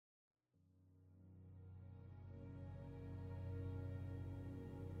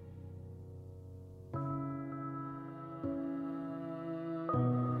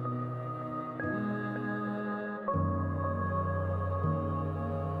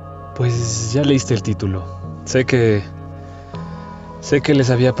Pues ya leíste el título. Sé que les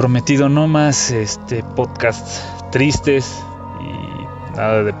había prometido no más podcasts tristes y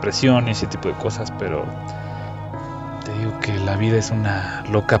nada de depresión y ese tipo de cosas, pero te digo que la vida es una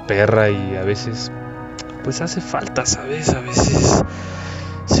loca perra y a veces pues hace falta, ¿sabes? A veces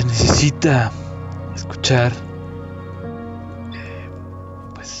se necesita escuchar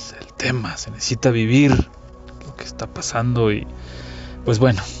pues el tema, se necesita vivir lo que está pasando y pues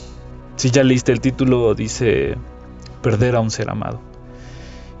bueno, si ya leíste el título dice perder a un ser amado.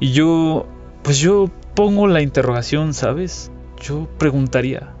 Y yo pongo la interrogación, ¿sabes? Yo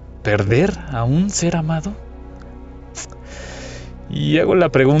preguntaría, ¿perder a un ser amado? Y hago la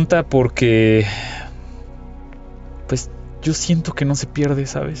pregunta porque pues yo siento que no se pierde,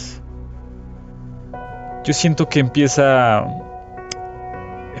 ¿sabes? Yo siento que empieza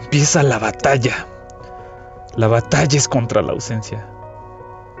la batalla. La batalla es contra la ausencia.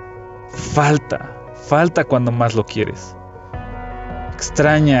 Falta cuando más lo quieres.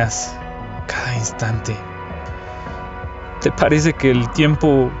 Extrañas cada instante. ¿Te parece que el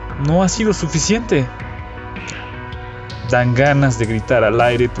tiempo no ha sido suficiente? Dan ganas de gritar al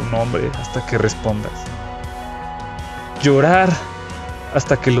aire tu nombre hasta que respondas. Llorar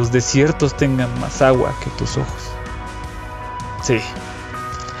hasta que los desiertos tengan más agua que tus ojos.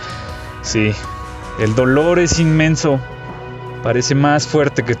 Sí, el dolor es inmenso. Parece más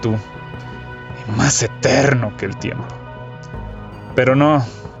fuerte que tú y más eterno que el tiempo. Pero no,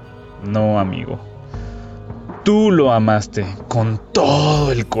 amigo. Tú lo amaste con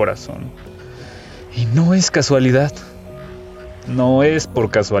todo el corazón. Y no es casualidad. No es por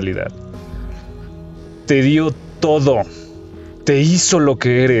casualidad. Te dio todo. Te hizo lo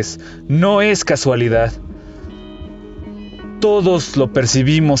que eres. No es casualidad. Todos lo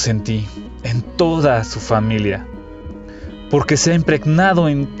percibimos en ti, en toda su familia, porque se ha impregnado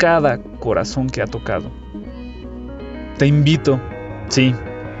en cada corazón que ha tocado. Te invito,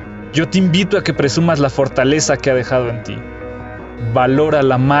 yo te invito a que presumas la fortaleza que ha dejado en ti. Valora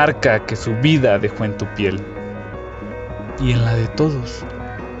la marca que su vida dejó en tu piel y en la de todos,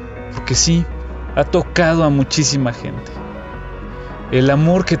 porque ha tocado a muchísima gente. El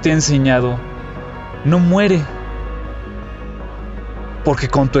amor que te ha enseñado no muere, porque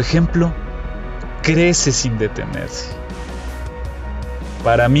con tu ejemplo crece sin detenerse.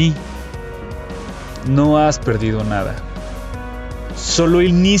 Para mí, no has perdido nada. Solo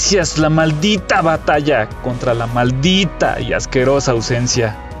inicias la maldita batalla contra la maldita y asquerosa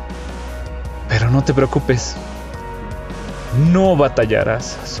ausencia. Pero no te preocupes. No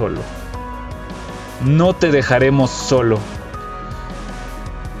batallarás solo. No te dejaremos solo.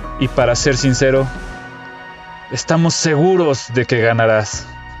 Y para ser sincero, estamos seguros de que ganarás,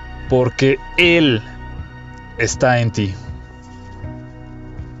 porque Él está en ti.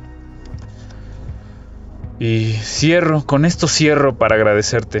 Y con esto cierro para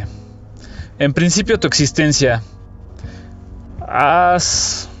agradecerte. En principio tu existencia.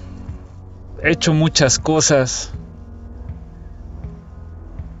 Has hecho muchas cosas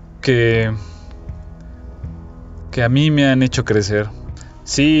que a mí me han hecho crecer.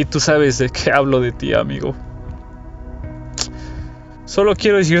 Sí, tú sabes de qué hablo de ti, amigo. Solo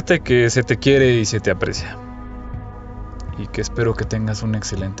quiero decirte que se te quiere y se te aprecia. Y que espero que tengas una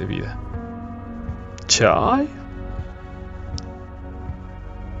excelente vida. Chai.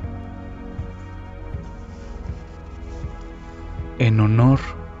 En honor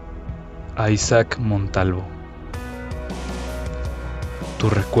a Isaac Montalvo. Tu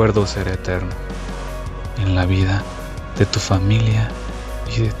recuerdo será eterno en la vida de tu familia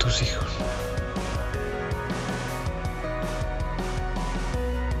y de tus hijos.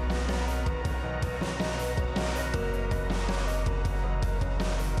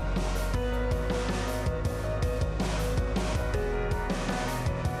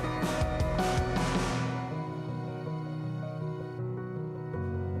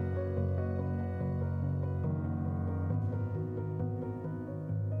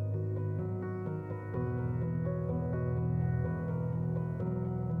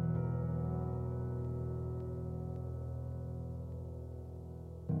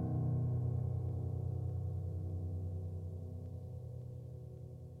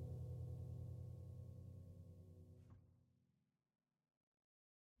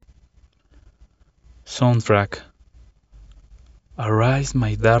 Soundtrack. Arise,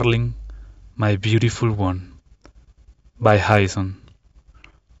 my darling, my beautiful one, by Hyson.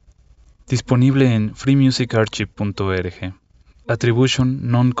 Disponible en freemusicarchive.org. Attribution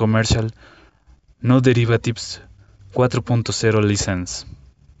non-commercial, no derivatives 4.0 license.